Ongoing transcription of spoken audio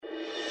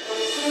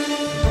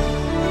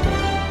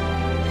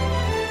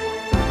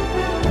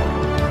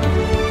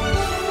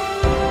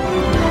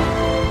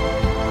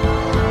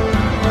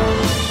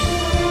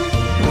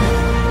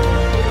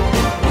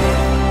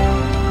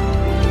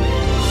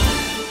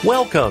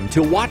Welcome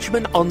to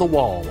Watchman on the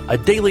Wall, a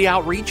daily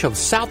outreach of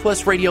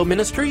Southwest Radio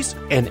Ministries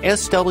and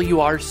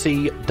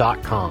SWRC.com.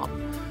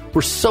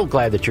 We're so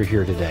glad that you're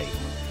here today.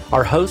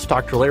 Our host,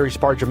 Dr. Larry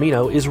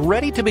Spargimino, is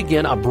ready to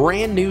begin a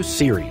brand new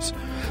series.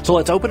 So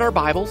let's open our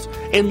Bibles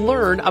and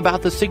learn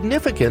about the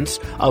significance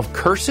of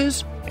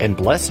curses and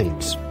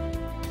blessings.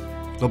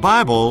 The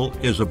Bible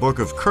is a book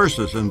of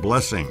curses and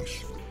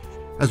blessings.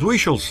 As we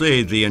shall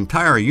see, the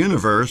entire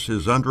universe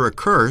is under a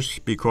curse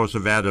because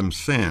of Adam's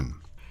sin.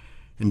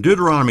 In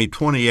Deuteronomy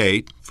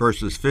 28,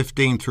 verses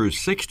 15 through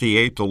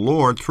 68, the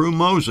Lord, through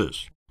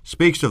Moses,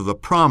 speaks of the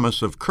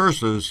promise of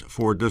curses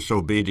for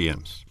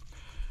disobedience.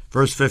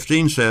 Verse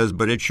 15 says,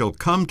 "But it shall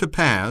come to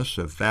pass,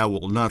 if thou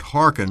wilt not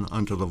hearken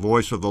unto the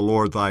voice of the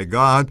Lord thy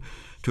God,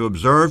 to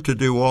observe to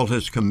do all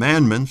his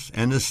commandments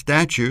and his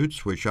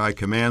statutes, which I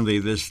command thee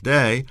this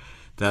day,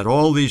 that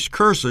all these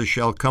curses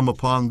shall come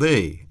upon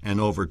thee and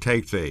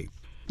overtake thee."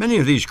 Many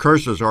of these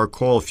curses are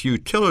called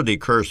futility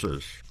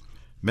curses.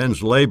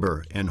 Men's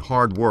labor and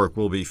hard work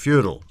will be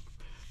futile.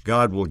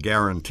 God will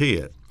guarantee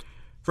it.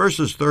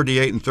 Verses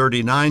 38 and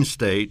 39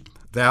 state,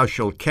 "Thou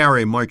shalt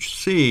carry much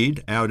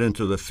seed out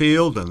into the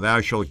field, and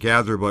thou shalt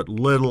gather but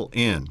little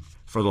in,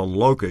 for the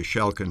locust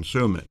shall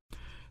consume it.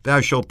 Thou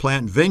shalt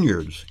plant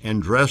vineyards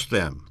and dress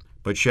them,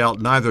 but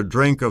shalt neither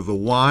drink of the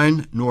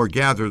wine nor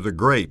gather the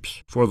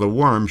grapes, for the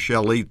worm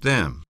shall eat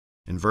them."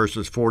 In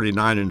verses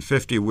 49 and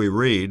 50 we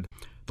read,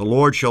 "The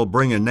Lord shall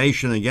bring a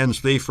nation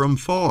against thee from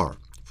far,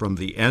 from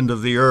the end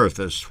of the earth,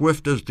 as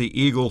swift as the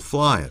eagle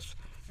flieth,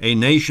 a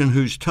nation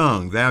whose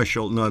tongue thou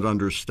shalt not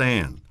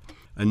understand,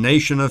 a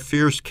nation of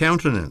fierce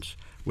countenance,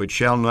 which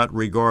shall not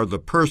regard the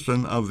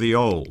person of the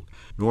old,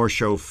 nor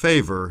show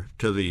favor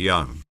to the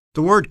young."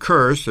 The word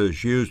curse,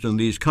 as used in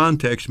these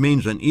contexts,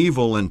 means an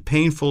evil and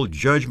painful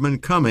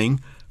judgment coming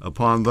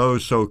upon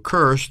those so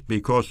cursed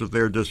because of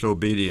their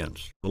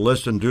disobedience. The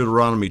list in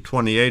Deuteronomy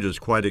 28 is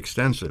quite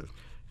extensive.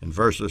 In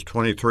verses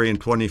 23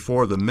 and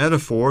 24, the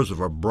metaphors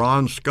of a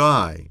bronze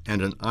sky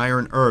and an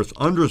iron earth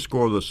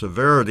underscore the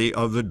severity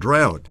of the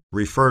drought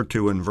referred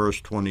to in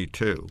verse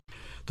 22.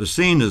 The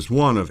scene is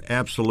one of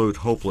absolute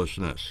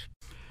hopelessness.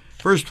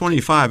 Verse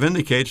 25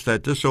 indicates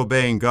that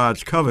disobeying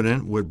God's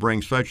covenant would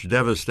bring such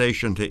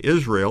devastation to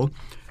Israel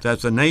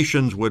that the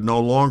nations would no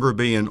longer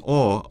be in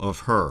awe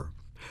of her.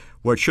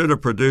 What should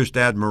have produced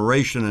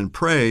admiration and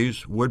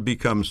praise would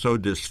become so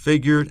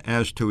disfigured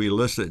as to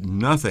elicit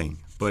nothing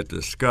but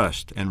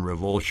disgust and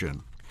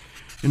revulsion.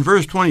 In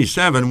verse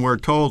 27, we're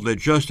told that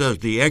just as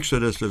the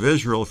exodus of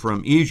Israel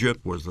from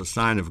Egypt was the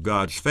sign of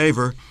God's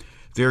favor,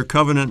 their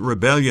covenant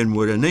rebellion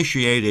would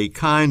initiate a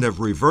kind of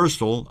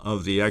reversal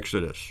of the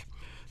exodus.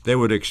 They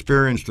would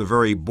experience the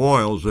very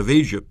boils of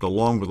Egypt,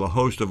 along with a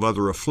host of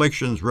other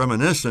afflictions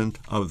reminiscent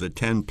of the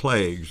 10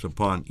 plagues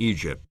upon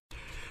Egypt.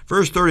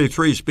 Verse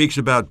 33 speaks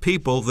about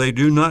people they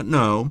do not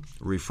know,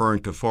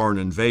 referring to foreign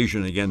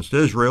invasion against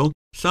Israel,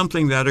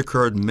 something that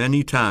occurred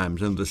many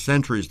times in the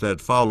centuries that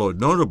followed,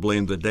 notably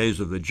in the days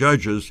of the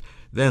Judges,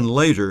 then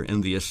later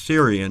in the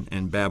Assyrian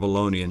and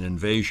Babylonian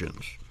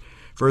invasions.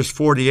 Verse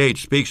 48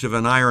 speaks of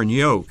an iron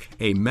yoke,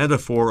 a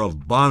metaphor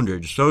of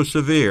bondage so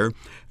severe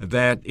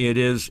that it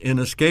is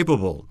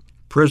inescapable.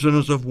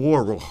 Prisoners of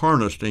war were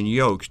harnessed in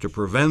yokes to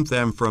prevent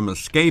them from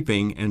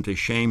escaping and to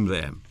shame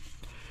them.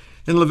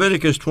 In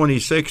Leviticus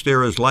 26,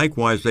 there is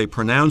likewise a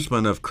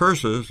pronouncement of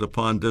curses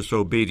upon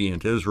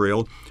disobedient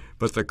Israel,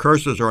 but the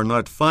curses are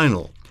not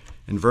final.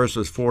 In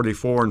verses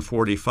 44 and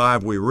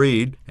 45 we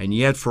read, "And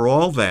yet for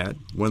all that,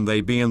 when they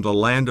be in the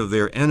land of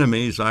their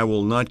enemies, I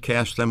will not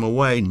cast them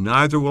away,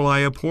 neither will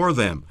I abhor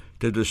them,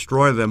 to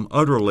destroy them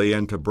utterly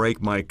and to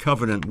break my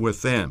covenant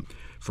with them.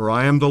 For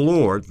I am the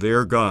Lord,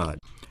 their God.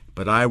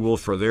 But I will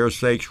for their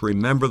sakes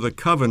remember the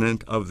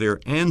covenant of their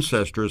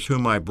ancestors,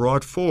 whom I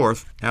brought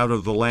forth out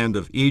of the land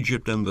of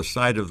Egypt in the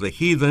sight of the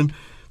heathen,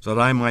 that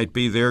I might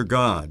be their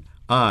God.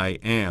 I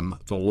am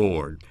the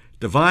Lord."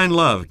 Divine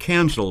love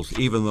cancels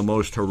even the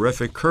most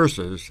horrific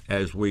curses,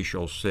 as we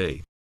shall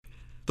see.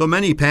 Though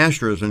many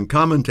pastors and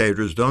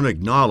commentators don't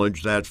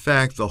acknowledge that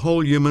fact, the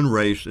whole human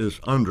race is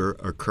under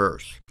a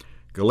curse.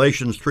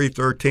 Galatians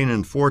 3:13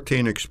 and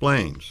 14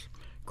 explains,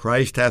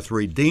 "Christ hath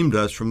redeemed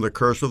us from the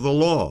curse of the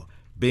law,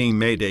 being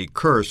made a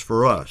curse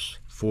for us.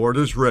 For it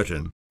is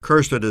written,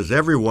 Cursed is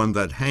every one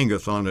that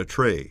hangeth on a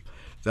tree,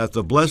 that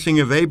the blessing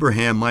of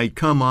Abraham might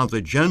come on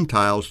the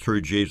Gentiles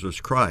through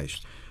Jesus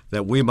Christ,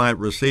 that we might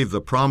receive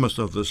the promise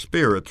of the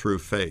Spirit through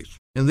faith."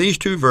 In these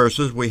two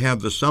verses, we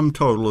have the sum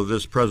total of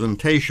this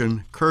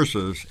presentation,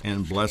 curses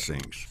and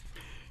blessings.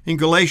 In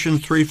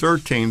Galatians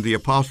 3:13, the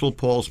Apostle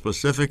Paul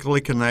specifically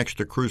connects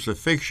the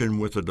crucifixion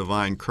with the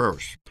divine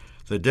curse.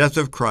 The death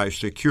of Christ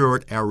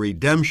secured our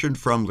redemption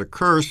from the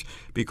curse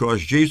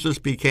because Jesus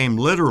became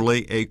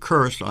literally a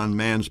curse on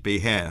man's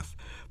behalf.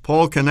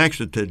 Paul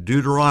connects it to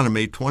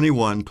Deuteronomy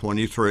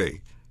 21:23.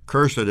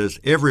 "Cursed is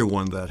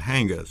everyone that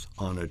hangeth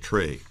on a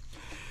tree."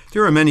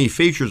 There are many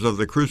features of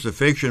the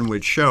crucifixion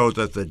which show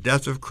that the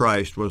death of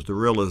Christ was the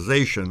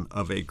realization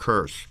of a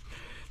curse.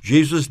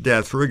 Jesus'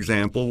 death, for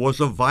example, was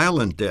a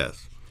violent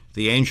death.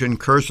 The ancient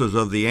curses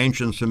of the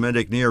ancient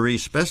Semitic Near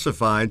East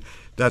specified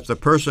that the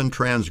person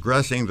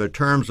transgressing the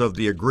terms of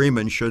the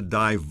agreement should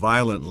die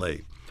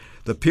violently.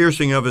 The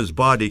piercing of his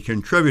body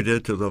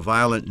contributed to the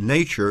violent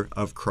nature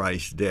of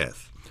Christ's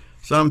death.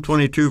 Psalm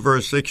 22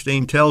 verse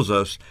 16 tells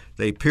us,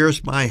 "They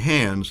pierced my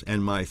hands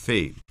and my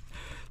feet."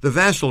 The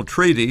vassal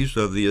treaties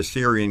of the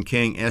Assyrian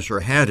king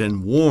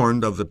Esarhaddon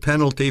warned of the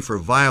penalty for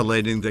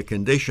violating the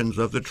conditions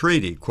of the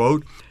treaty.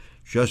 Quote,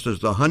 "Just as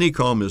the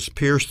honeycomb is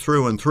pierced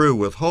through and through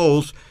with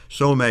holes,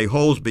 so may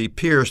holes be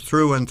pierced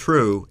through and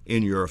through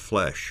in your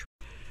flesh."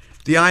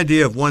 The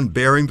idea of one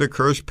bearing the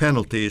cursed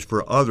penalties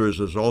for others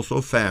is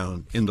also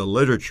found in the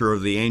literature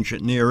of the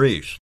ancient Near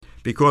East.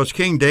 Because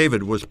King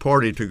David was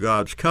party to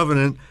God's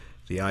covenant,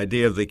 the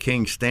idea of the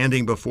king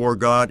standing before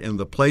God in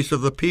the place of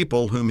the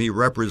people whom he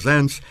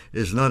represents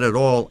is not at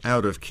all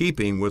out of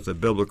keeping with the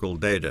biblical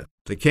data.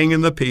 The king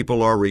and the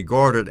people are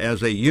regarded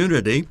as a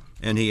unity,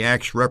 and he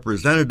acts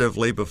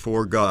representatively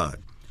before God.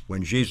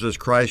 When Jesus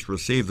Christ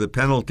received the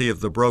penalty of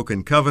the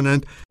broken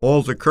covenant,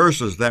 all the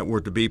curses that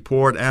were to be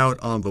poured out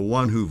on the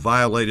one who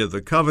violated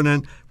the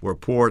covenant were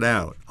poured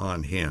out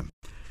on him.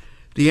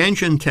 The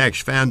ancient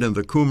texts found in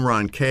the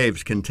Qumran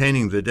caves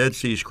containing the Dead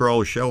Sea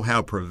Scrolls show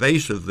how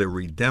pervasive the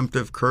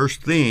redemptive curse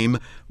theme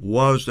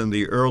was in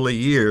the early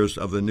years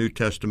of the New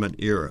Testament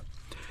era.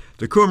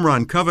 The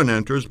Qumran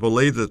Covenanters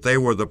believed that they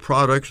were the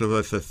products of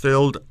a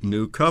fulfilled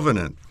new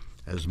covenant.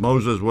 As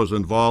Moses was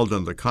involved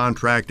in the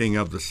contracting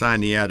of the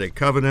Sinaitic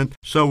covenant,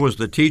 so was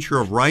the teacher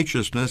of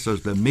righteousness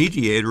as the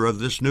mediator of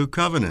this new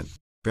covenant.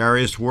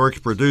 Various works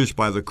produced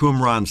by the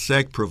Qumran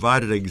sect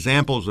provided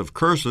examples of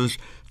curses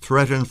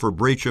threatened for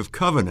breach of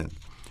covenant.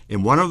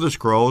 In one of the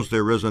scrolls,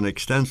 there is an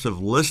extensive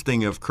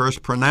listing of curse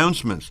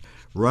pronouncements,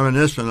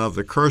 reminiscent of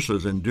the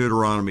curses in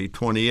Deuteronomy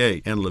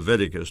 28 and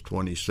Leviticus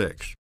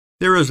 26.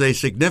 There is a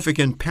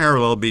significant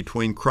parallel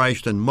between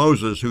Christ and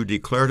Moses, who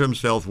declared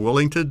himself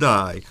willing to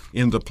die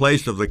in the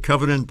place of the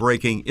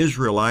covenant-breaking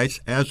Israelites,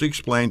 as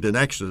explained in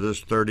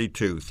Exodus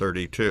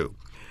 32:32.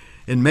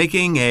 In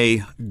making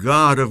a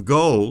god of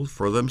gold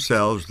for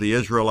themselves, the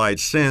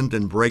Israelites sinned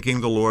in breaking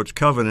the Lord's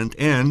covenant,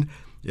 and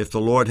if the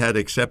Lord had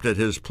accepted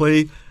his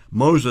plea,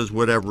 Moses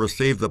would have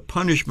received the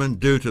punishment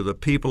due to the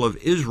people of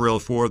Israel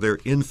for their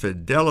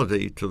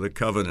infidelity to the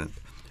covenant.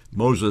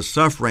 Moses'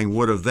 suffering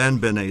would have then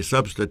been a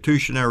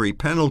substitutionary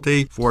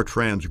penalty for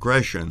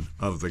transgression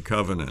of the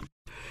covenant.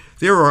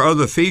 There are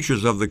other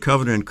features of the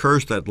covenant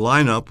curse that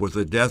line up with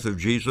the death of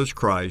Jesus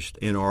Christ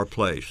in our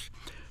place.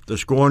 The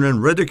scorn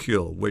and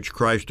ridicule which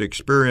Christ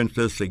experienced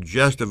is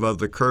suggestive of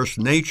the cursed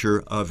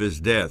nature of his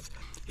death.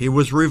 He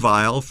was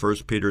reviled,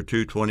 1 Peter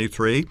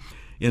 2:23,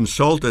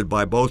 insulted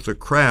by both the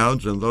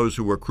crowds and those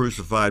who were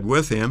crucified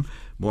with him,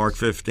 Mark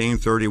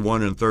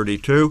 15:31 and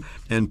 32,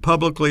 and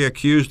publicly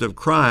accused of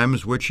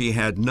crimes which he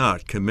had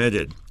not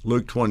committed,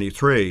 Luke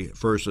 23,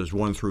 verses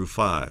 1 through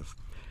 5.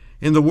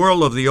 In the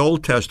world of the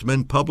Old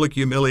Testament, public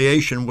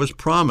humiliation was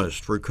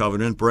promised for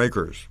covenant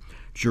breakers.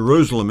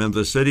 Jerusalem and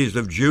the cities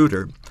of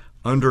Judah,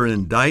 under an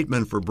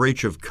indictment for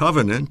breach of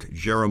covenant,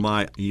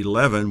 Jeremiah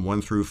 11,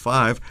 1 through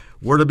 5,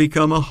 were to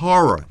become a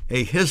horror,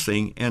 a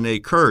hissing, and a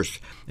curse,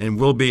 and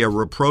will be a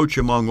reproach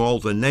among all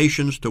the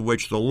nations to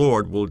which the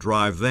Lord will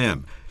drive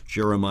them,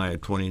 Jeremiah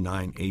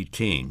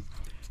 29:18.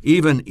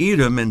 Even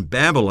Edom and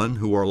Babylon,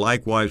 who are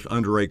likewise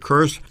under a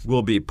curse,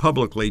 will be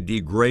publicly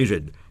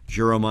degraded,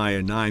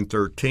 Jeremiah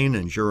 9:13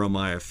 and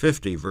Jeremiah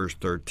 50, verse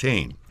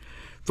 13.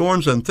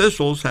 Thorns and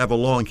thistles have a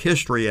long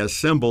history as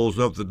symbols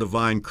of the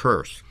divine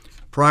curse.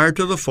 Prior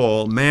to the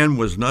fall, man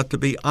was not to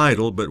be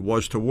idle, but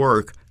was to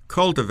work,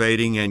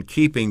 cultivating and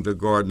keeping the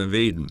Garden of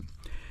Eden.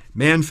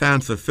 Man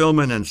found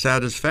fulfillment and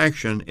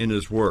satisfaction in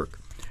his work.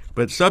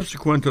 But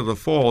subsequent to the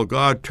fall,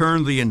 God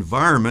turned the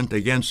environment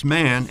against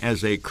man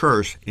as a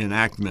curse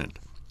enactment.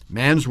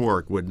 Man's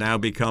work would now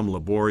become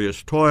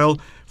laborious toil,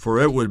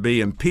 for it would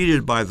be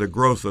impeded by the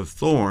growth of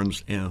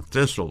thorns and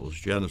thistles,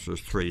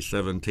 Genesis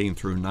 3:17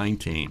 through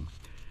 19.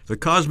 The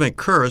cosmic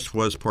curse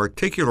was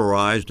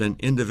particularized in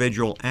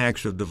individual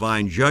acts of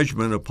divine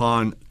judgment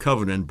upon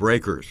covenant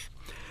breakers.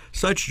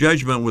 Such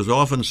judgment was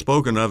often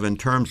spoken of in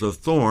terms of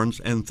thorns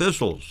and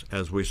thistles,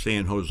 as we see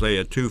in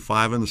Hosea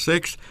 2:5 and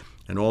 6,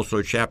 and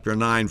also chapter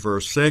 9,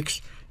 verse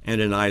 6,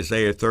 and in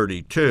Isaiah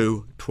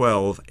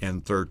 32:12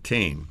 and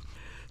 13.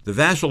 The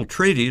vassal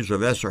treaties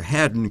of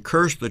Esarhaddon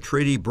cursed the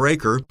treaty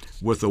breaker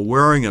with the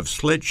wearing of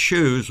slit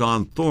shoes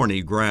on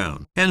thorny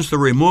ground. Hence, the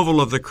removal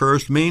of the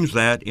curse means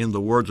that, in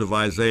the words of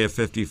Isaiah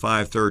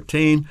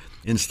 55:13,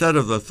 instead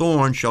of the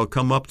thorn shall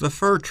come up the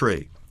fir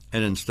tree,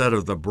 and instead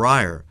of the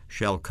briar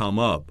shall come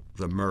up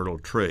the myrtle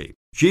tree.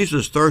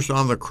 Jesus' thirst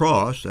on the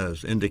cross,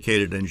 as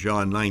indicated in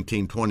John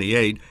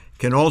 19:28,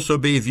 can also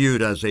be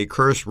viewed as a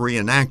curse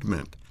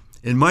reenactment.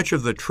 In much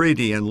of the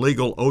treaty and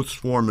legal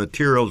oath-sworn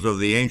materials of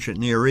the ancient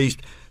Near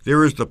East,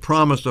 there is the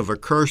promise of a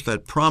curse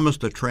that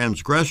promised the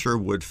transgressor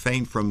would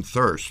faint from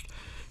thirst.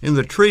 In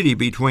the treaty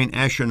between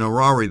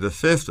Ashurnarari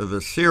V of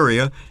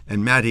Assyria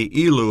and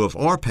Mati-Elu of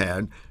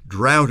Arpad,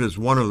 drought is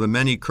one of the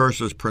many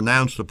curses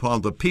pronounced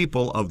upon the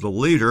people of the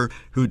leader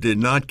who did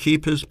not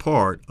keep his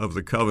part of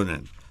the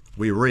covenant.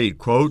 we read,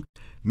 quote,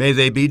 "May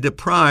they be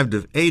deprived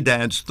of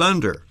Adad's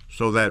thunder,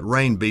 so that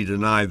rain be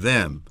denied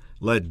them.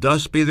 Let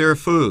dust be their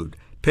food,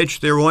 pitch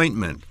their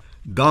ointment,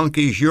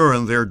 donkey's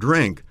urine their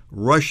drink,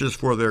 rushes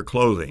for their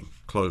clothing."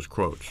 Close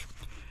quotes.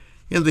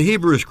 In the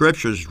Hebrew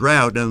Scriptures,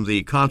 drought and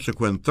the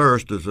consequent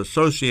thirst is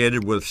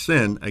associated with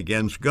sin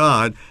against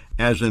God,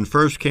 as in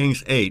 1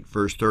 Kings 8,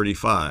 verse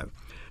 35.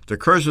 The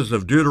curses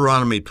of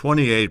Deuteronomy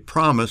 28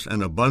 promise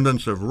an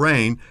abundance of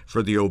rain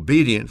for the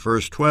obedient,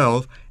 verse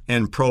 12,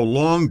 and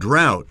prolonged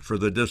drought for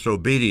the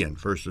disobedient,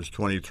 verses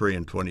 23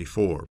 and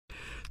 24.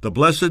 The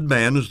blessed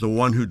man is the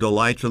one who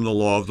delights in the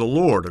law of the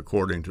Lord,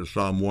 according to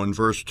Psalm 1,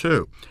 verse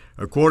 2.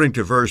 According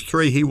to verse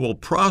 3, he will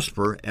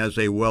prosper as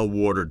a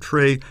well-watered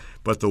tree,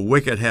 but the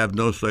wicked have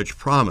no such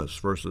promise,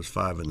 verses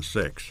 5 and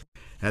 6.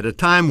 At a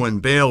time when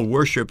Baal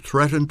worship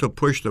threatened to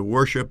push the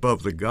worship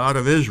of the God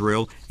of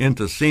Israel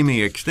into seeming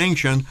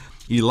extinction,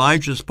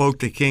 Elijah spoke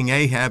to King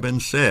Ahab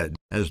and said,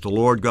 "As the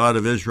Lord God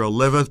of Israel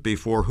liveth,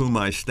 before whom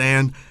I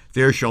stand,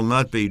 there shall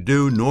not be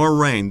dew nor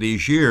rain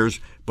these years,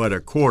 but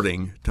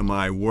according to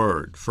my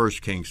word."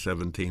 1 Kings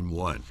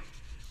 17:1.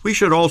 We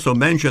should also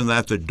mention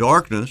that the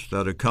darkness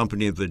that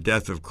accompanied the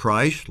death of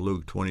Christ,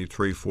 Luke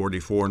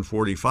 23:44 and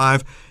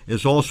 45,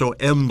 is also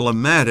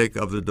emblematic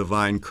of the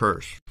divine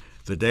curse.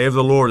 The day of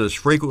the Lord is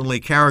frequently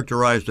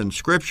characterized in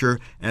Scripture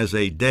as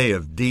a day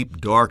of deep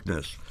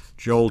darkness.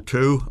 Joel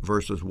 2,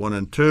 verses 1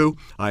 and 2,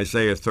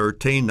 Isaiah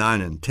 13,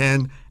 9 and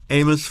 10,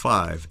 Amos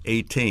 5,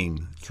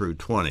 18 through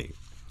 20.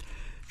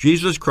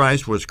 Jesus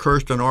Christ was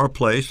cursed in our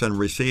place and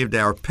received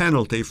our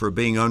penalty for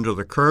being under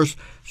the curse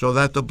so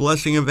that the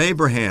blessing of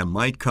Abraham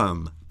might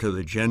come to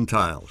the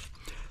Gentiles.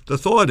 The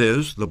thought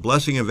is, the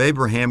blessing of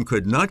Abraham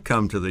could not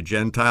come to the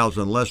Gentiles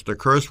unless the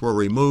curse were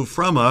removed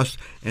from us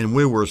and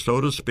we were, so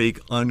to speak,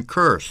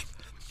 uncursed.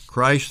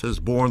 Christ has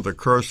borne the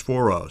curse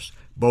for us,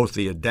 both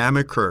the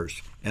Adamic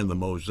curse and the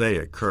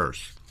Mosaic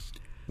curse.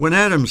 When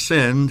Adam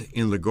sinned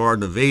in the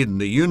Garden of Eden,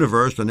 the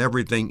universe and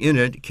everything in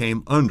it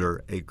came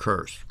under a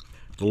curse.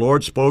 The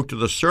Lord spoke to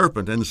the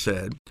serpent and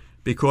said,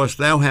 "Because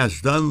thou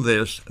hast done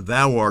this,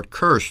 thou art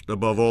cursed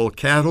above all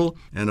cattle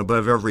and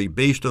above every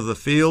beast of the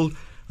field.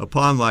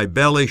 Upon thy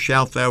belly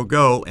shalt thou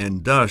go,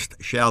 and dust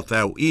shalt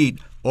thou eat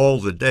all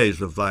the days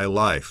of thy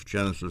life."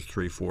 Genesis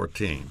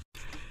 3:14.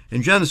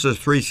 In Genesis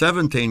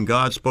 3:17,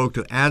 God spoke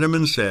to Adam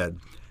and said,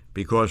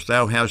 "Because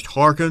thou hast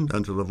hearkened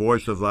unto the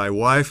voice of thy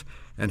wife,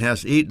 and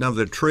hast eaten of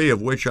the tree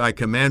of which I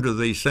commanded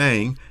thee,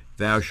 saying,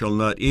 Thou shalt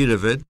not eat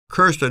of it,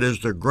 cursed is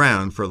the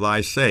ground for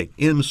thy sake.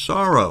 In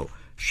sorrow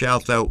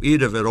shalt thou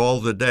eat of it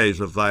all the days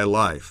of thy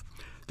life."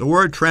 The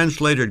word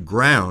translated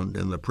ground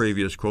in the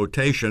previous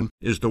quotation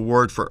is the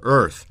word for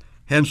earth.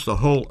 Hence the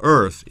whole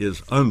earth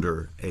is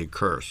under a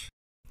curse.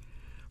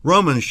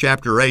 Romans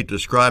chapter 8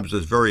 describes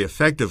this very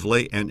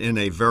effectively and in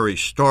a very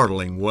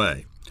startling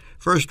way.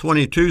 Verse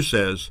 22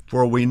 says,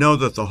 "For we know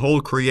that the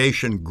whole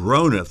creation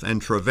groaneth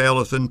and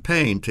travaileth in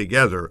pain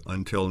together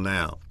until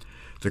now."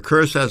 The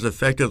curse has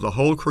affected the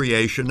whole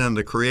creation, and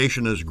the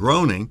creation is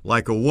groaning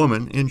like a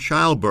woman in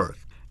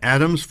childbirth.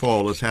 Adam's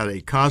fall has had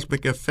a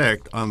cosmic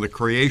effect on the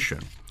creation.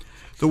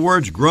 The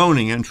words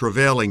groaning and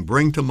travailing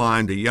bring to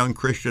mind a young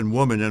Christian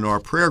woman in our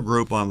prayer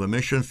group on the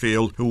mission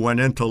field who went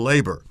into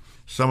labor.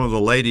 Some of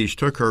the ladies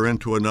took her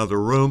into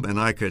another room, and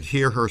I could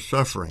hear her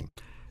suffering.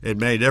 It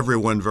made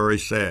everyone very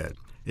sad.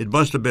 It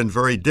must have been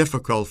very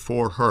difficult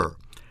for her.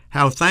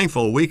 How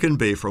thankful we can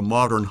be for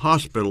modern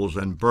hospitals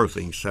and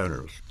birthing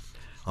centers.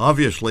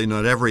 Obviously,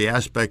 not every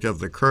aspect of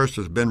the curse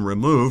has been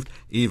removed,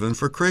 even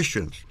for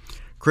Christians.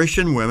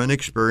 Christian women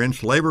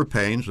experience labor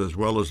pains as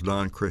well as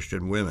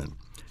non-Christian women.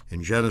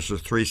 In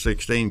Genesis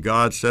 3:16,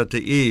 God said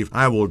to Eve,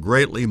 "I will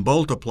greatly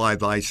multiply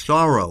thy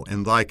sorrow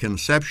and thy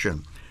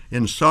conception.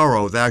 In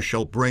sorrow thou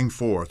shalt bring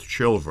forth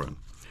children."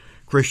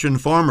 Christian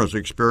farmers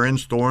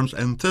experience thorns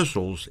and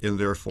thistles in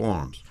their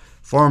farms.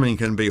 Farming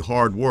can be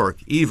hard work,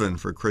 even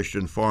for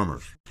Christian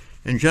farmers.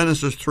 In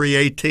Genesis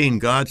 3:18,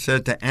 God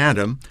said to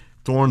Adam,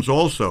 "Thorns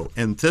also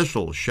and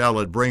thistles shall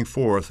it bring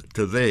forth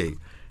to thee,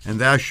 and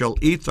thou shalt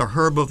eat the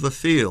herb of the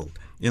field.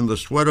 In the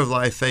sweat of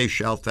thy face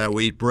shalt thou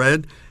eat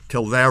bread,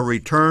 till thou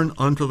return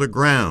unto the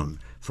ground.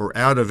 For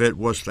out of it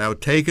wast thou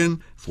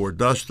taken, for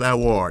dust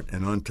thou art,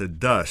 and unto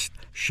dust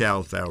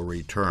shalt thou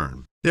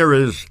return." There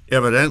is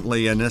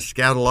evidently an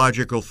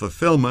eschatological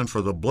fulfillment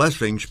for the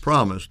blessings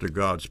promised to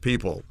God's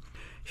people.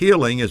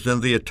 Healing is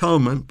in the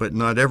atonement, but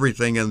not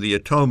everything in the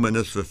atonement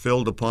is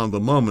fulfilled upon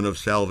the moment of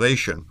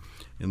salvation.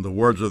 In the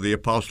words of the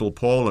Apostle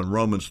Paul in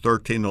Romans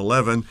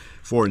 13:11,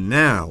 "For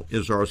now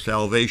is our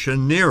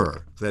salvation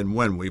nearer than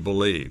when we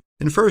believed."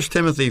 In 1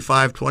 Timothy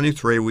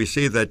 5:23, we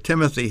see that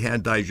Timothy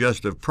had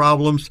digestive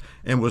problems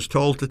and was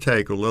told to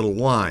take a little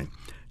wine.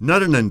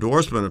 Not an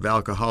endorsement of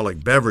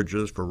alcoholic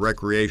beverages for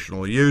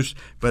recreational use,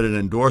 but an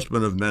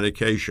endorsement of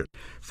medication.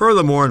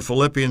 Furthermore, in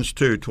Philippians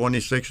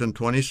 2:26 and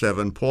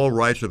 27, Paul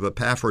writes of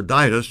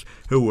Epaphroditus,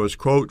 who was,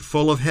 quote,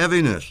 "full of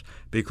heaviness,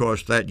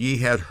 because that ye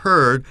had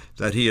heard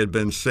that he had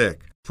been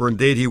sick." For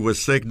indeed he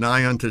was sick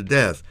nigh unto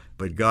death,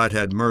 but God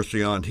had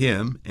mercy on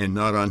him, and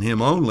not on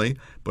him only,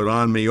 but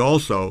on me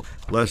also,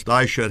 lest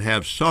I should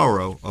have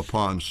sorrow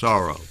upon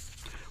sorrow.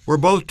 Were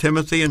both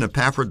Timothy and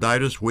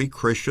Epaphroditus weak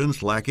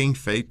Christians lacking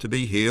faith to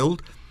be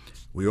healed?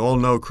 We all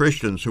know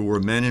Christians who were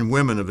men and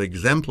women of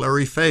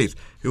exemplary faith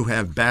who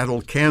have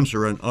battled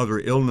cancer and other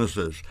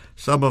illnesses,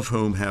 some of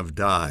whom have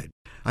died.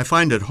 I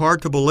find it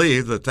hard to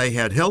believe that they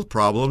had health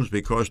problems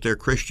because their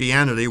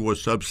Christianity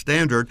was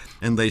substandard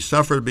and they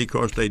suffered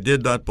because they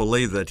did not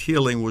believe that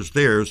healing was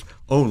theirs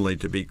only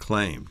to be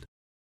claimed.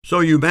 So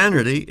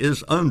humanity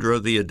is under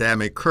the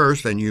Adamic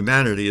curse, and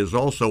humanity is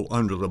also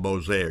under the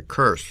Mosaic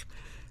curse.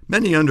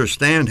 Many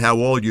understand how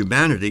all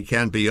humanity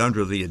can be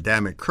under the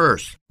Adamic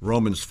curse.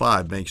 Romans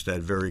 5 makes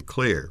that very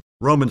clear.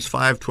 Romans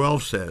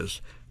 5:12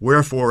 says,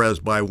 "Wherefore as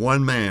by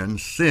one man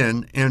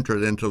sin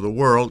entered into the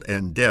world,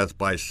 and death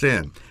by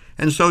sin.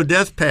 And so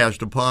death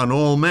passed upon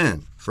all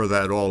men, for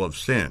that all have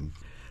sinned."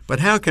 But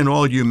how can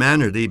all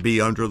humanity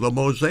be under the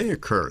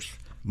Mosaic curse?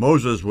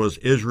 Moses was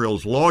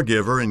Israel's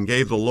lawgiver and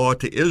gave the law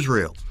to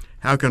Israel.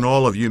 How can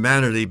all of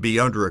humanity be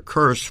under a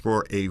curse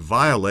for a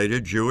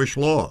violated Jewish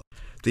law?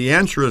 The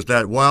answer is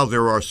that while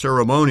there are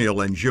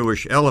ceremonial and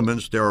Jewish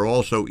elements, there are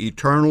also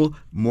eternal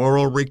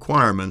moral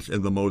requirements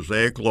in the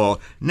Mosaic law,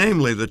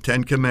 namely the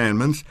Ten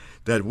Commandments,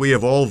 that we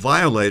have all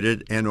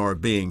violated and are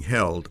being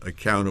held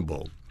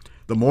accountable.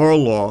 The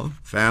moral law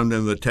found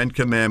in the Ten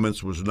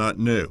Commandments was not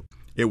new.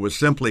 It was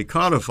simply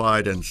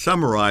codified and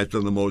summarized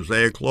in the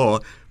Mosaic law,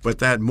 but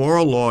that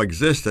moral law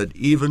existed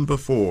even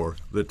before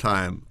the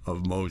time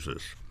of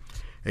Moses.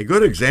 A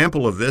good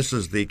example of this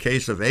is the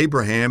case of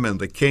Abraham and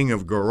the king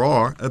of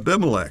Gerar,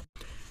 Abimelech.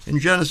 In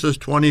Genesis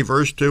 20,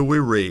 verse 2, we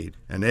read,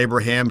 "And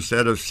Abraham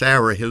said of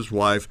Sarah his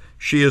wife,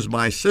 She is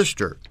my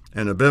sister.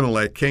 And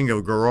Abimelech king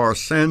of Gerar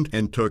sent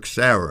and took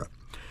Sarah.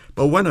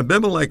 But when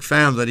Abimelech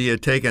found that he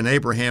had taken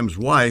Abraham's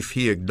wife,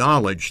 he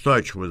acknowledged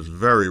such was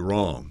very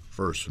wrong."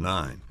 Verse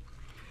 9.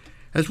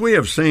 As we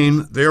have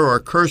seen, there are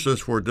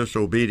curses for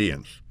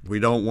disobedience. We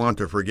don't want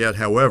to forget,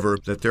 however,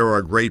 that there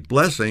are great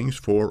blessings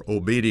for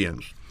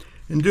obedience.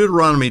 In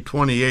Deuteronomy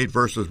 28,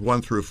 verses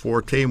 1 through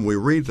 14, we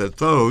read that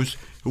those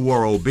who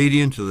are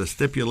obedient to the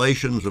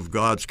stipulations of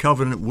God's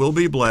covenant will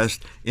be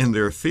blessed in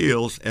their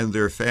fields and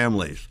their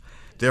families.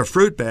 Their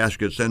fruit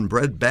baskets and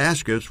bread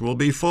baskets will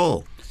be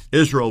full.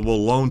 Israel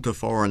will loan to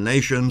foreign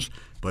nations,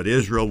 but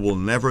Israel will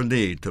never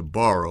need to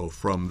borrow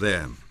from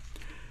them.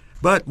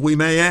 But we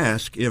may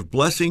ask, if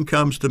blessing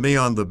comes to me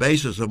on the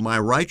basis of my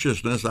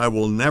righteousness, I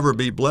will never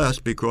be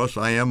blessed because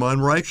I am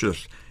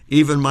unrighteous.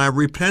 Even my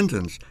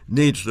repentance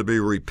needs to be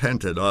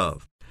repented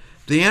of.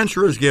 The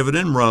answer is given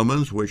in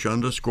Romans, which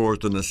underscores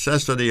the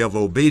necessity of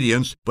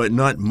obedience, but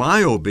not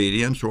my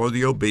obedience or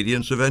the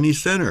obedience of any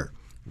sinner.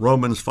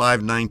 Romans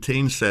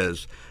 5:19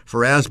 says,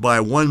 "For as by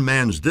one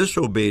man's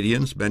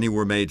disobedience many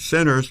were made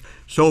sinners,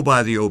 so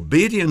by the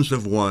obedience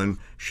of one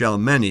shall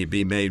many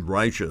be made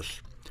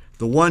righteous."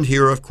 The one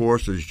here, of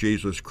course, is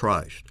Jesus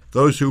Christ.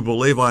 Those who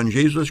believe on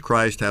Jesus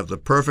Christ have the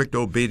perfect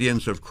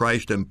obedience of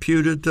Christ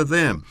imputed to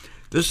them.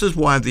 This is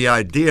why the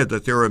idea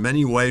that there are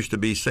many ways to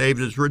be saved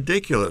is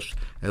ridiculous,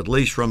 at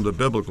least from the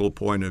biblical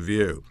point of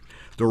view.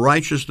 The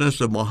righteousness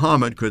of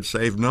Muhammad could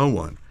save no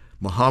one.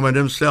 Muhammad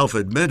himself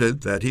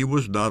admitted that he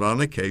was not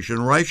on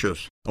occasion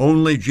righteous.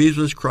 Only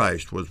Jesus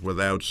Christ was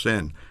without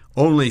sin.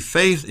 Only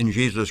faith in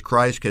Jesus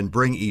Christ can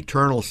bring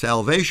eternal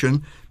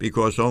salvation,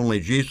 because only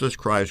Jesus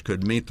Christ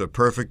could meet the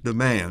perfect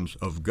demands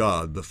of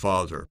God the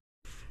Father.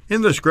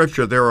 In the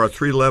Scripture, there are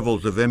 3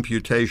 levels of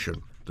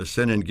imputation. The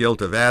sin and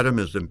guilt of Adam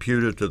is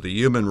imputed to the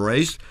human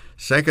race.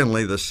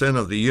 Secondly, the sin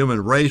of the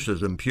human race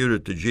is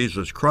imputed to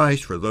Jesus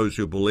Christ for those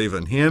who believe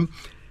in him.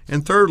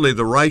 And thirdly,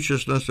 the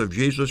righteousness of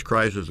Jesus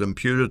Christ is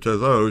imputed to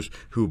those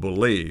who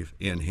believe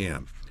in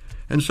him.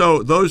 And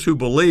so those who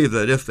believe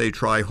that if they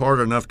try hard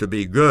enough to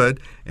be good,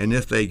 and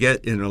if they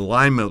get in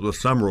alignment with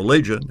some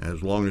religion,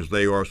 as long as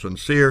they are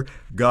sincere,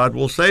 God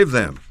will save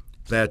them.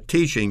 That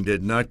teaching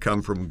did not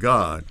come from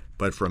God,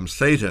 but from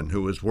Satan,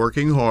 who is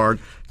working hard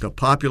to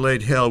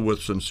populate hell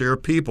with sincere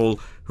people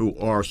who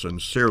are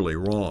sincerely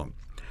wrong.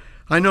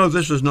 I know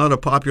this is not a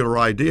popular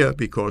idea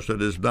because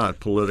it is not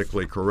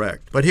politically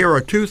correct. But here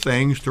are 2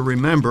 things to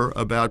remember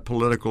about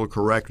political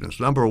correctness.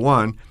 Number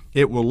 1,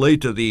 it will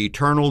lead to the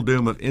eternal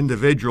doom of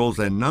individuals.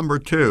 And number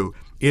 2,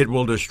 it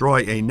will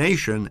destroy a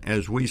nation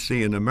as we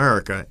see in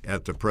America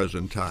at the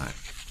present time.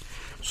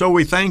 So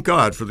we thank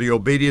God for the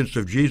obedience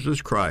of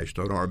Jesus Christ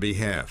on our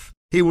behalf.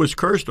 He was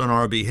cursed on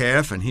our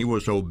behalf, and he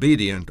was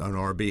obedient on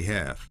our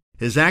behalf.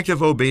 His act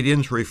of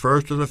obedience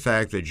refers to the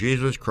fact that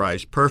Jesus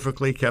Christ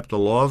perfectly kept the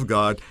law of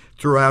God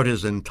throughout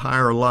his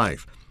entire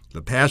life.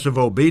 The passive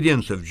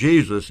obedience of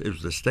Jesus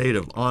is the state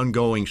of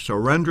ongoing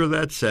surrender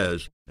that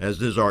says,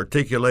 as is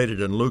articulated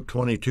in Luke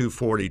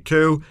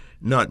 22:42,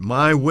 "Not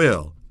my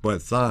will,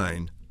 but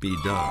thine be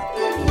done."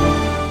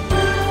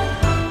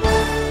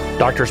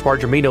 Dr.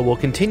 Spargimino will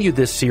continue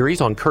this series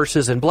on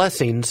curses and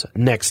blessings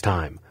next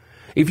time.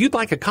 If you'd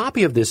like a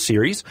copy of this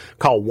series,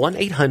 call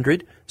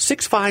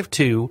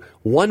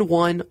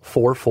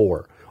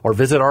 1-800-652-1144 or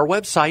visit our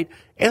website,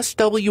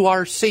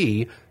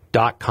 swrc.com.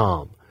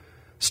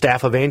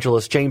 Staff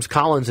Evangelist James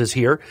Collins is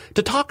here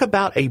to talk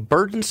about a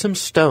burdensome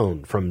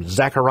stone from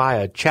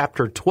Zechariah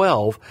chapter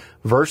 12,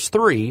 verse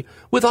 3,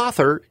 with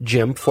author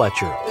Jim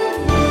Fletcher.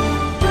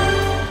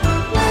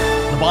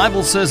 The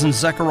Bible says in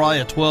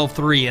Zechariah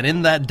 12:3, "And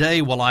in that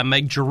day will I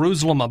make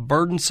Jerusalem a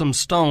burdensome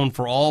stone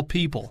for all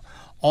people.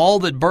 All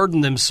that burden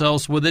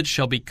themselves with it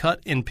shall be cut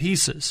in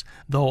pieces,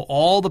 though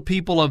all the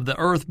people of the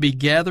earth be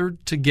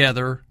gathered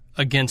together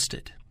against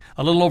it."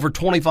 A little over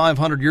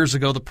 2,500 years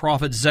ago, the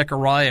prophet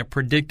Zechariah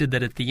predicted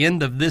that at the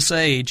end of this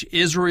age,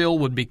 Israel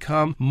would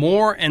become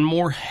more and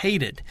more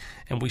hated,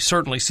 and we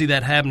certainly see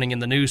that happening in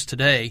the news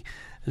today.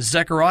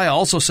 Zechariah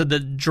also said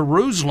that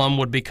Jerusalem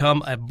would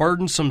become a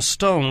burdensome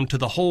stone to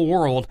the whole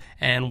world,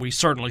 and we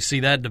certainly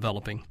see that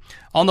developing.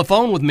 On the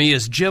phone with me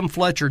is Jim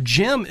Fletcher.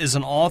 Jim is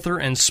an author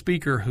and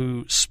speaker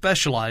who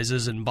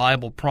specializes in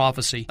Bible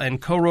prophecy and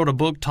co-wrote a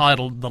book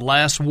titled The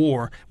Last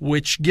War,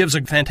 which gives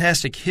a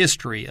fantastic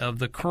history of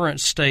the current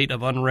state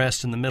of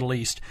unrest in the Middle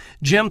East.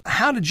 Jim,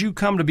 how did you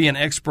come to be an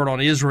expert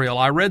on Israel?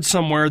 I read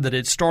somewhere that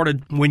it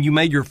started when you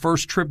made your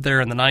first trip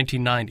there in the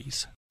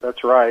 1990s.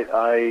 That's right.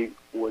 I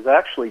was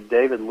actually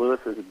David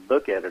Lewis's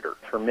book editor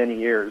for many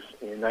years.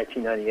 In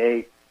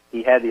 1998,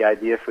 he had the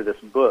idea for this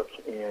book,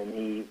 and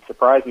he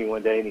surprised me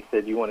one day, and he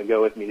said, "Do you want to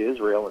go with me to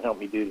Israel and help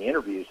me do the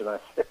interviews?" And I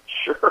said,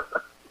 "Sure."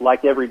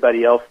 Like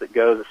everybody else that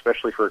goes,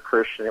 especially for a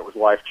Christian, it was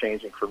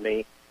life-changing for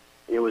me.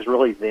 It was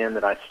really then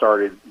that I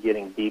started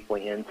getting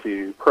deeply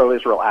into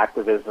pro-Israel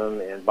activism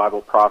and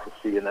Bible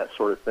prophecy and that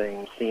sort of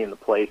thing, seeing the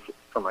place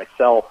for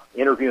myself,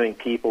 interviewing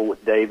people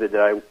with David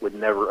that I would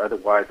never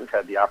otherwise have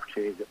had the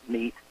opportunity to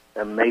meet.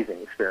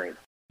 Amazing experience.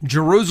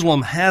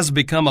 Jerusalem has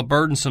become a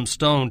burdensome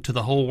stone to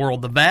the whole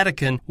world. The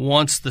Vatican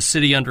wants the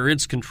city under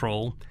its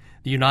control.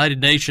 The United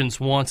Nations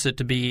wants it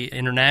to be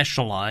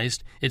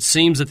internationalized. It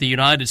seems that the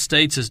United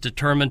States is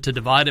determined to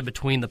divide it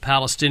between the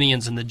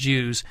Palestinians and the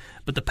Jews,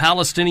 but the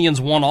Palestinians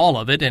want all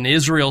of it, and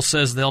Israel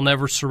says they'll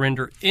never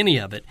surrender any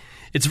of it.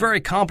 It's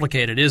very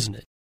complicated, isn't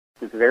it?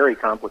 It's very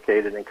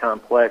complicated and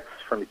complex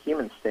from a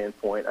human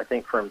standpoint. I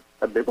think from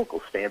a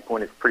biblical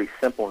standpoint, it's pretty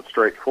simple and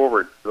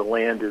straightforward. The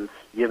land is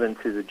given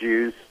to the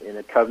Jews in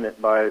a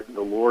covenant by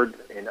the Lord,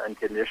 an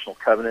unconditional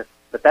covenant.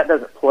 But that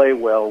doesn't play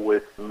well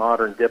with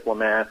modern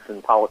diplomats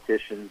and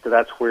politicians, so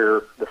that's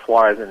where the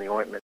fly is in the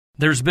ointment.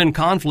 There's been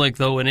conflict,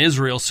 though, in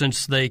Israel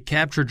since they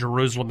captured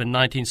Jerusalem in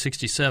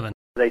 1967.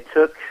 They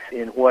took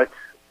in what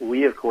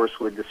we, of course,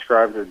 would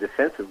describe as a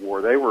defensive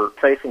war. They were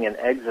facing an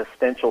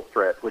existential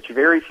threat, which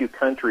very few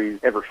countries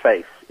ever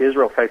face.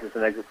 Israel faces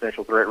an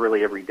existential threat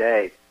really every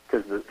day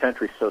because the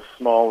country's so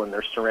small and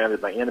they're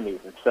surrounded by enemies.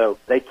 And so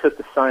they took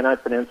the Sinai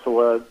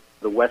Peninsula,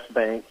 the West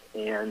Bank,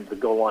 and the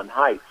Golan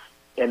Heights.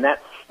 And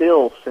that's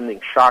still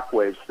sending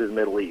shockwaves through the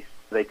Middle East.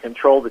 They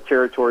control the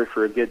territory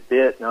for a good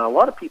bit. Now, a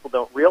lot of people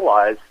don't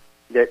realize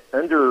that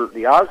under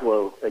the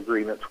Oslo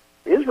agreements,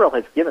 Israel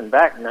has given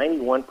back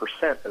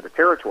 91% of the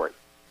territory.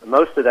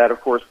 Most of that,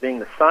 of course, being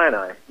the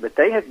Sinai. But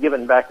they have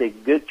given back a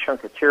good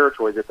chunk of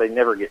territory that they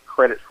never get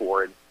credit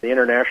for. And the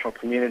international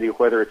community,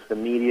 whether it's the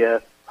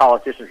media,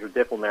 politicians, or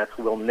diplomats,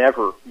 will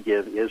never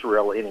give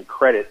Israel any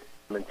credit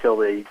until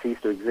they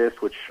cease to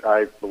exist, which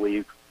I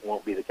believe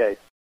won't be the case.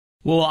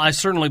 Well, I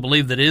certainly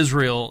believe that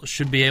Israel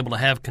should be able to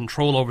have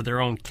control over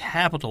their own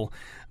capital,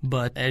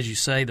 but as you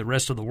say, the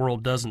rest of the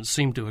world doesn't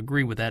seem to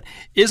agree with that.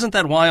 Isn't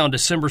that why on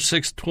December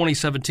 6,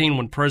 2017,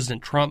 when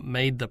President Trump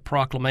made the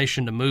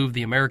proclamation to move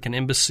the American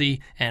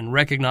embassy and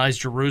recognize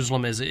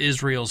Jerusalem as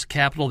Israel's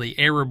capital, the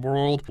Arab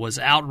world was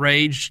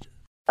outraged?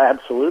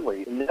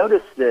 Absolutely.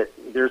 Notice that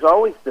there's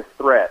always the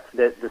threat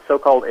that the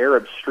so-called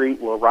Arab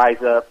street will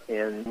rise up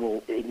and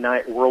will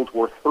ignite World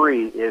War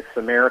III if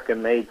America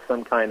made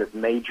some kind of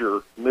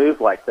major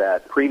move like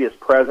that. Previous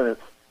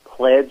presidents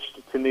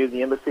pledged to move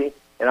the embassy,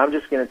 and I'm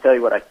just going to tell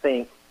you what I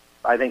think.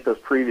 I think those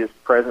previous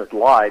presidents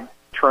lied.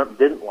 Trump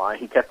didn't lie.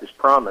 He kept his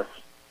promise.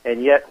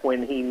 And yet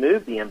when he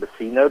moved the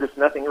embassy, notice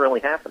nothing really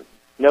happened.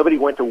 Nobody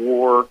went to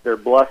war. Their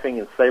bluffing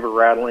and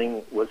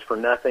saber-rattling was for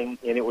nothing,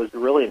 and it was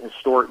really an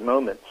historic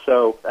moment.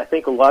 So I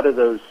think a lot of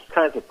those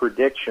kinds of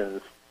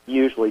predictions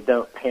usually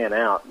don't pan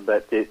out,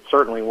 but it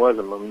certainly was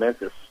a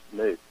momentous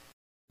move.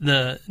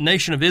 The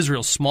nation of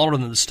Israel is smaller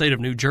than the state of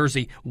New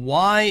Jersey.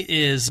 Why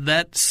is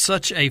that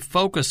such a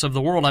focus of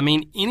the world? I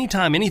mean,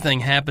 anytime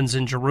anything happens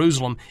in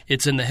Jerusalem,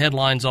 it's in the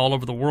headlines all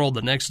over the world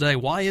the next day.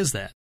 Why is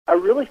that? I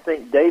really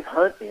think Dave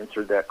Hunt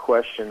answered that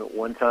question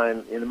one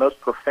time in the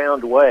most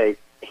profound way.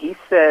 He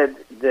said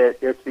that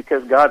it's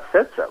because God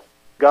said so.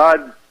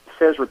 God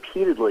says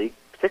repeatedly,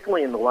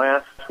 particularly in the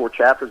last 4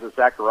 chapters of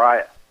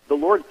Zechariah, the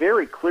Lord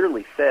very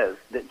clearly says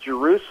that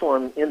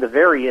Jerusalem in the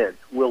very end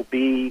will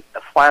be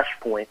a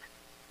flashpoint,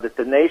 that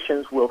the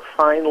nations will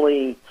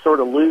finally sort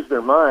of lose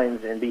their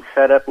minds and be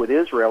fed up with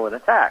Israel and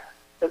attack.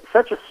 It's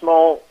such a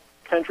small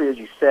country, as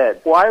you said.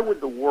 Why would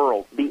the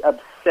world be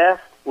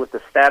obsessed with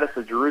the status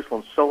of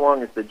Jerusalem so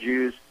long as the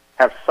Jews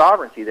have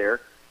sovereignty there?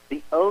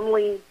 The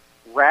only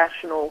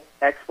rational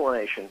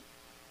explanation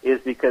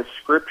is because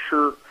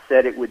Scripture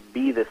said it would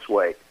be this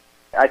way.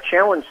 I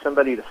challenge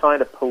somebody to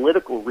find a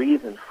political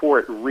reason for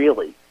it,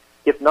 really.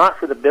 If not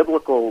for the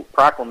biblical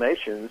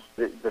proclamations,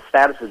 the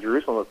status of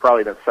Jerusalem would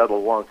probably been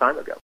settled a long time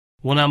ago.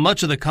 Well, now,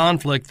 much of the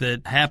conflict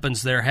that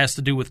happens there has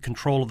to do with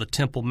control of the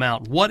Temple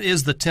Mount. What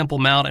is the Temple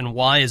Mount, and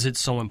why is it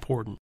so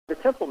important? The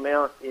Temple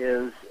Mount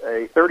is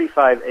a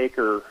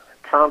 35-acre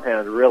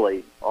compound,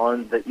 really,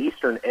 on the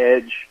eastern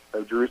edge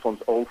of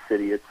Jerusalem's Old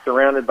City. It's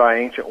surrounded by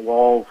ancient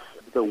walls.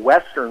 The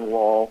western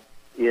wall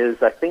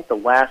is, I think, the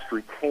last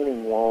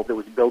retaining wall that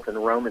was built in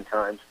Roman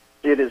times.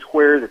 It is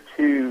where the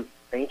two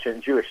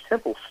ancient Jewish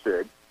temples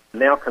stood,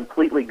 now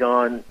completely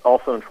gone,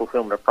 also in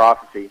fulfillment of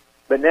prophecy.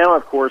 But now,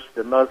 of course,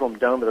 the Muslim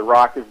Dome of the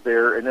Rock is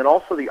there, and then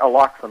also the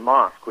Al-Aqsa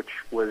Mosque, which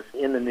was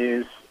in the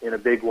news in a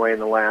big way in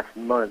the last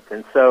month.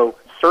 And so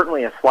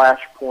certainly a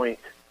flashpoint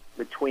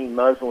between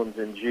Muslims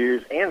and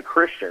Jews and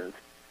Christians.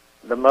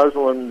 The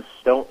Muslims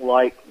don't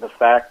like the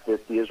fact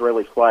that the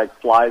Israeli flag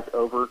flies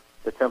over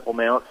the Temple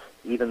Mount,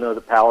 even though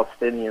the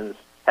Palestinians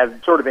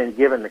have sort of been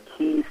given the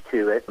keys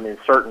to it in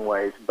certain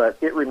ways, but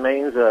it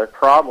remains a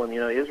problem.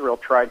 Israel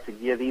tried to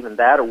give even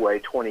that away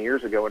 20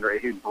 years ago under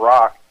Ehud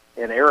Barak,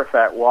 and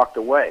Arafat walked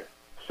away.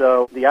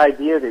 So the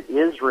idea that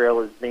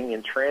Israel is being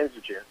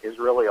intransigent is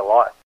really a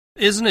lie.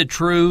 Isn't it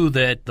true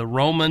that the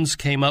Romans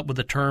came up with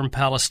the term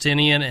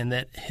Palestinian and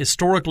that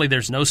historically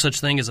there's no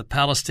such thing as a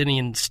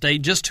Palestinian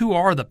state? Just who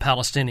are the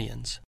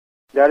Palestinians?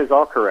 That is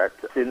all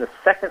correct. In the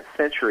 2nd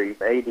century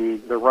A.D.,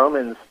 the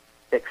Romans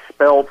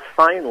expelled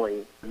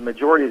finally the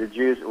majority of the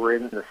Jews that were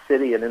in the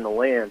city and in the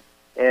land,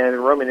 and the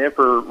Roman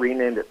emperor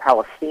renamed it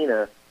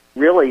Palestina,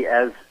 really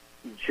as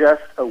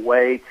just a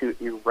way to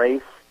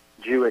erase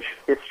Jewish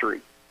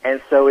history.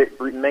 And so it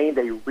remained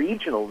a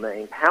regional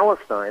name,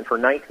 Palestine, for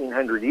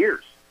 1900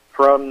 years.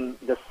 From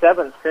the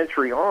 7th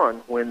century on,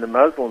 when the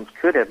Muslims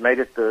could have made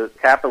it the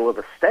capital of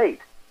a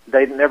state,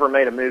 they never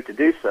made a move to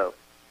do so.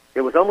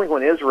 It was only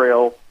when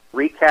Israel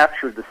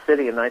recaptured the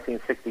city in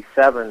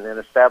 1967 and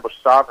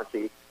established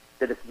sovereignty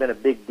that it's been a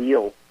big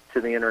deal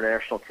to the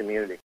international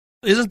community.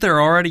 Isn't there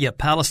already a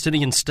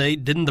Palestinian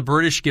state? Didn't the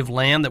British give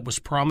land that was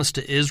promised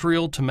to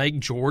Israel to make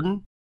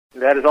Jordan?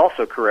 That is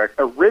also correct.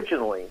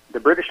 Originally, the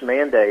British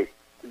mandate,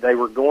 they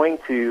were going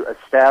to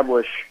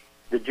establish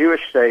the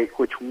Jewish state,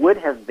 which would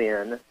have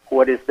been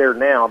what is there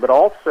now, but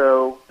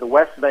also the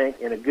West Bank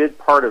and a good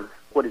part of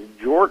what is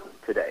Jordan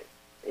today.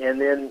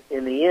 And then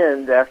in the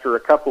end, after a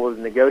couple of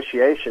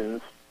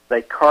negotiations,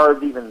 they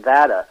carved even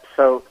that up.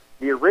 So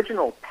the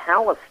original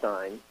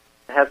Palestine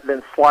has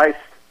been sliced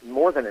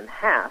more than in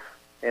half,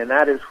 and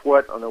that is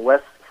what, on the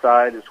west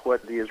side, is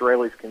what the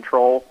Israelis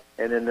control.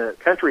 And then the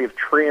country of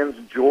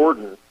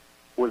Transjordan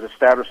was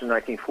established in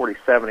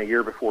 1947, a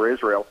year before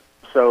Israel.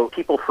 So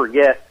people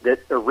forget that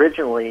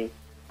originally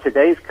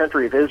today's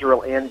country of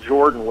Israel and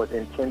Jordan was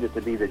intended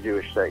to be the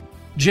Jewish state.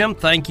 Jim,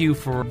 thank you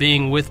for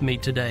being with me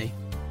today.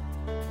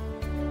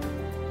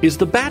 Is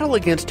the battle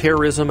against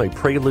terrorism a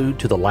prelude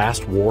to the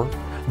last war?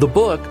 The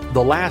book,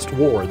 The Last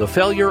War, The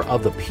Failure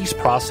of the Peace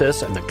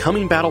Process and the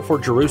Coming Battle for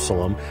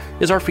Jerusalem,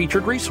 is our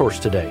featured resource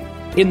today.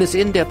 In this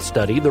in-depth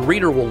study, the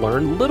reader will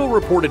learn little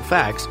reported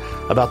facts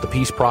about the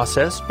peace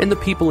process and the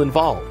people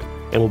involved,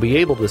 and will be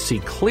able to see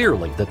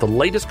clearly that the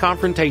latest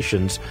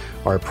confrontations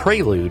are a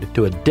prelude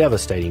to a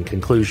devastating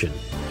conclusion.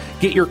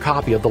 Get your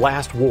copy of The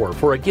Last War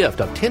for a gift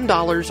of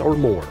 $10 or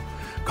more.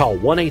 Call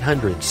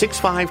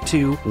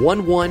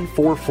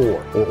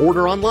 1-800-652-1144 or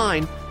order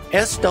online,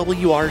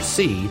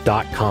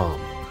 swrc.com.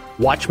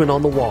 Watchman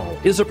on the Wall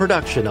is a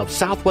production of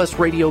Southwest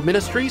Radio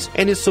Ministries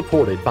and is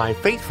supported by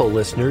faithful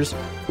listeners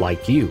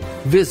like you.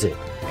 Visit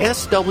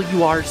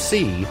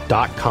swrc.com.